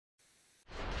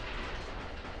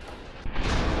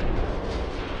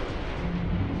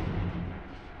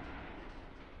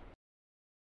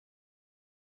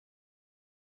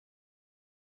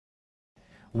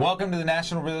Welcome to the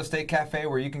National Real Estate Cafe,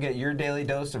 where you can get your daily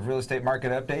dose of real estate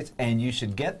market updates, and you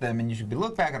should get them, and you should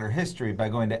look back at our history by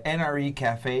going to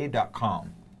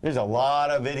NREcafe.com. There's a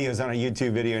lot of videos on our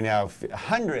YouTube video now,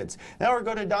 hundreds. Now we're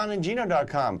going to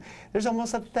don&gino.com. There's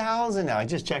almost 1,000 now. I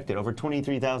just checked it, over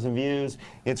 23,000 views.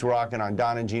 It's rocking on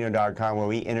don&gino.com, where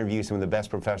we interview some of the best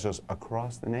professionals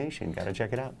across the nation. Got to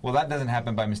check it out. Well, that doesn't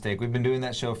happen by mistake. We've been doing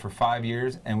that show for 5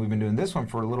 years, and we've been doing this one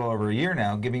for a little over a year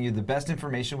now, giving you the best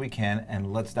information we can,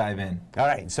 and let's dive in. All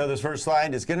right, so this first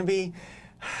slide is going to be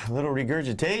a little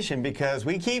regurgitation, because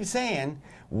we keep saying,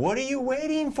 what are you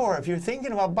waiting for? If you're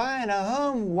thinking about buying a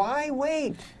home, why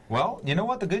wait? Well, you know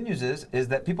what the good news is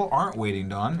that people aren't waiting,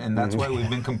 Don, and that's why we've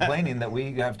been complaining that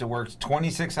we have to work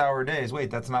 26-hour days.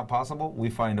 Wait, that's not possible? We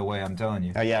find a way, I'm telling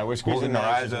you. Oh, yeah, we're squeezing our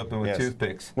eyes open with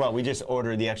toothpicks. Well, we just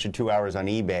ordered the extra 2 hours on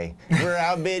eBay. We're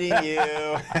outbidding you.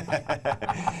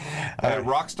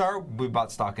 Rockstar, we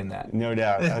bought stock in that. No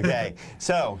doubt. Okay,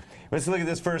 so let's look at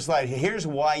this first slide. Here's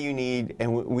why you need,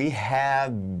 and we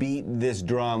have beat this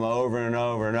drum over and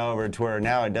over and over to where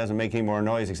now it doesn't make any more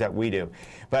noise except we do.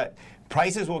 But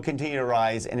prices will continue to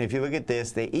rise, and if you look at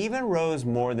this, they even rose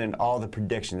more than all the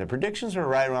predictions. The predictions were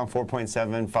right around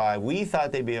 4.75. We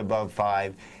thought they'd be above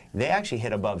 5. They actually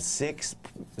hit above 6%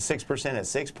 at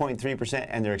 6.3%,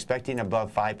 and they're expecting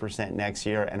above 5% next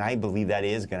year, and I believe that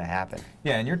is going to happen.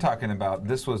 Yeah, and you're talking about,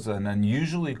 this was an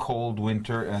unusually cold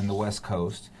winter on the West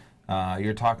Coast.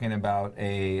 You're talking about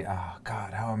a,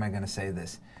 God, how am I going to say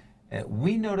this?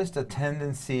 We noticed a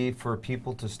tendency for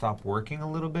people to stop working a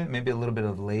little bit, maybe a little bit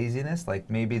of laziness, like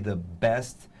maybe the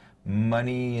best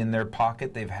money in their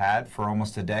pocket they've had for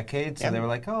almost a decade. So they were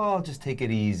like, oh, I'll just take it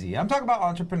easy. I'm talking about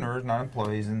entrepreneurs, not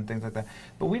employees and things like that.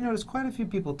 But we noticed quite a few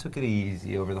people took it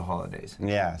easy over the holidays.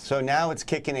 Yeah, so now it's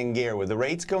kicking in gear. With the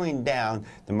rates going down,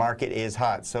 the market is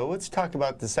hot. So let's talk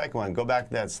about the second one. Go back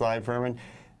to that slide, Furman.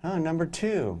 Oh, number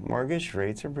 2, mortgage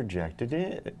rates are projected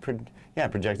to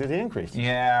increase.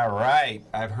 Yeah, right.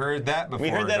 I've heard that before. We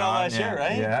heard that all last year,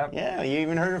 right? Yeah. Yeah, you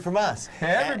even heard it from us.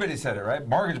 Yeah, everybody said it, right?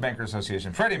 Mortgage Bankers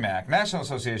Association, Freddie Mac, National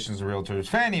Associations of Realtors,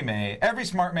 Fannie Mae, every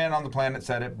smart man on the planet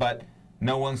said it, but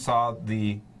no one saw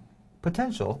the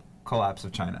potential collapse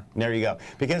of China. There you go.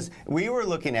 Because we were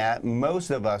looking at,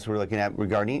 most of us were looking at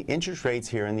regarding interest rates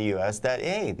here in the U.S. that,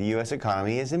 hey, the U.S.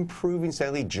 economy is improving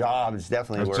steadily. Jobs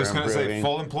definitely were improving. I was just going to say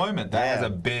full employment. That is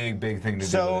a big, big thing to do.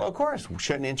 So, of course,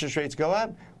 shouldn't interest rates go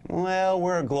up? Well,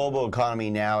 we're a global economy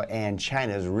now, and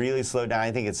China's really slowed down.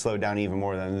 I think it's slowed down even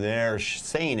more than they're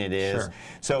saying it is. Sure.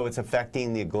 So it's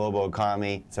affecting the global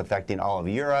economy. It's affecting all of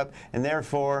Europe, and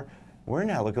therefore, we're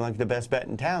now looking like the best bet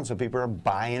in town, so people are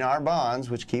buying our bonds,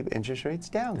 which keep interest rates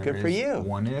down. Good for you. There is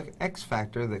one X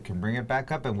factor that can bring it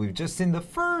back up, and we've just seen the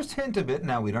first hint of it.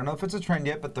 Now, we don't know if it's a trend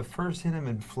yet, but the first hint of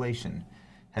inflation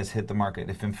has hit the market.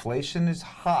 If inflation is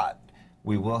hot,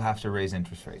 we will have to raise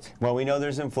interest rates. Well, we know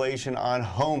there's inflation on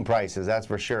home prices, that's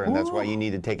for sure, and that's why you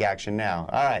need to take action now.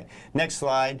 All right, next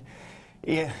slide.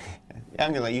 Yeah, I'm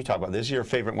going to let you talk about this. This is your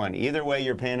favorite one. Either way,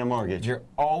 you're paying a mortgage. You're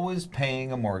always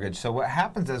paying a mortgage. So what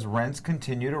happens as rents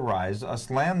continue to rise, us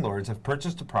landlords have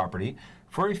purchased a property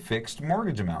for a fixed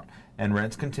mortgage amount. And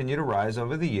rents continue to rise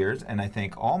over the years, and I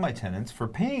thank all my tenants for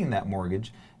paying that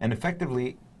mortgage. And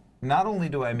effectively, not only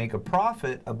do I make a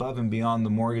profit above and beyond the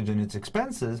mortgage and its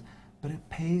expenses, but it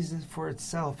pays for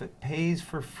itself. It pays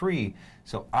for free.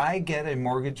 So I get a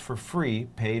mortgage for free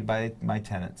paid by my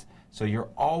tenants. So you're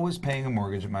always paying a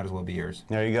mortgage. It might as well be yours.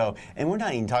 There you go. And we're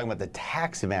not even talking about the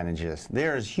tax advantages.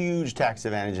 There's huge tax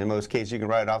advantage. In most cases, you can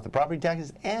write off the property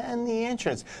taxes and the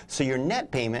insurance. So your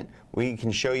net payment, we can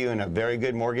show you in a very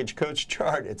good mortgage coach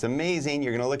chart. It's amazing.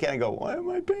 You're going to look at it and go, why am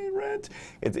I paying rent?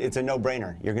 It's a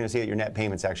no-brainer. You're going to see that your net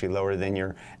payment's actually lower than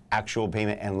your actual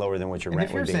payment and lower than what your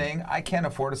rent would be. And if you're saying, I can't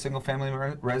afford a single-family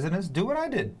residence, do what I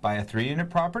did. Buy a 3-unit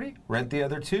property, rent the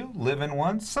other 2, live in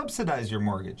 1, subsidize your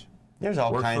mortgage. There's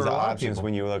all kinds of options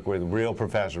when you look with real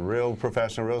professional real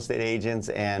estate agents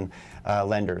and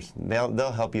lenders.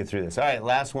 They'll help you through this. All right,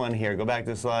 last one here. Go back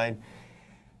to the slide.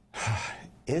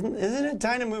 Isn't it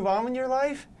time to move on in your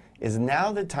life? Is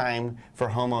now the time for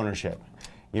home ownership?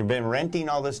 You've been renting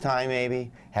all this time, maybe,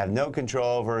 have no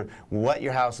control over what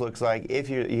your house looks like,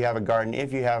 if you have a garden,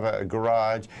 if you have a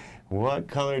garage, what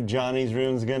color Johnny's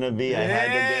room's going to be. I had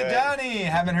to do it. Johnny!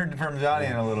 Haven't heard from Johnny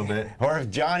in a little bit. Or if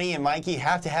Johnny and Mikey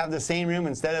have to have the same room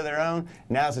instead of their own,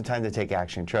 now's the time to take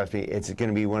action. Trust me, it's going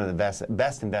to be one of the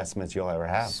best investments you'll ever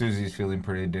have. Susie's feeling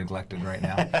pretty neglected right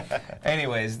now.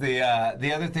 Anyways, the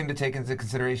other thing to take into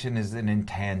consideration is an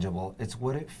intangible. It's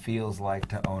what it feels like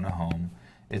to own a home.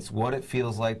 It's what it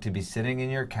feels like to be sitting in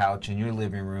your couch in your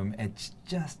living room. It's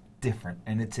just different,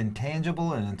 and it's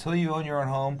intangible, and until you own your own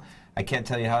home, I can't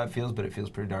tell you how it feels, but it feels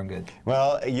pretty darn good.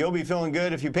 Well, you'll be feeling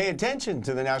good if you pay attention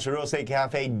to the National Real Estate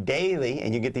Cafe daily,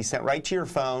 and you get these sent right to your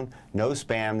phone. No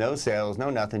spam, no sales, no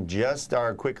nothing. Just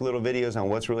our quick little videos on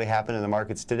what's really happening in the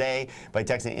markets today by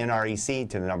texting NREC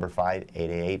to the number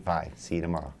 58885. See you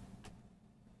tomorrow.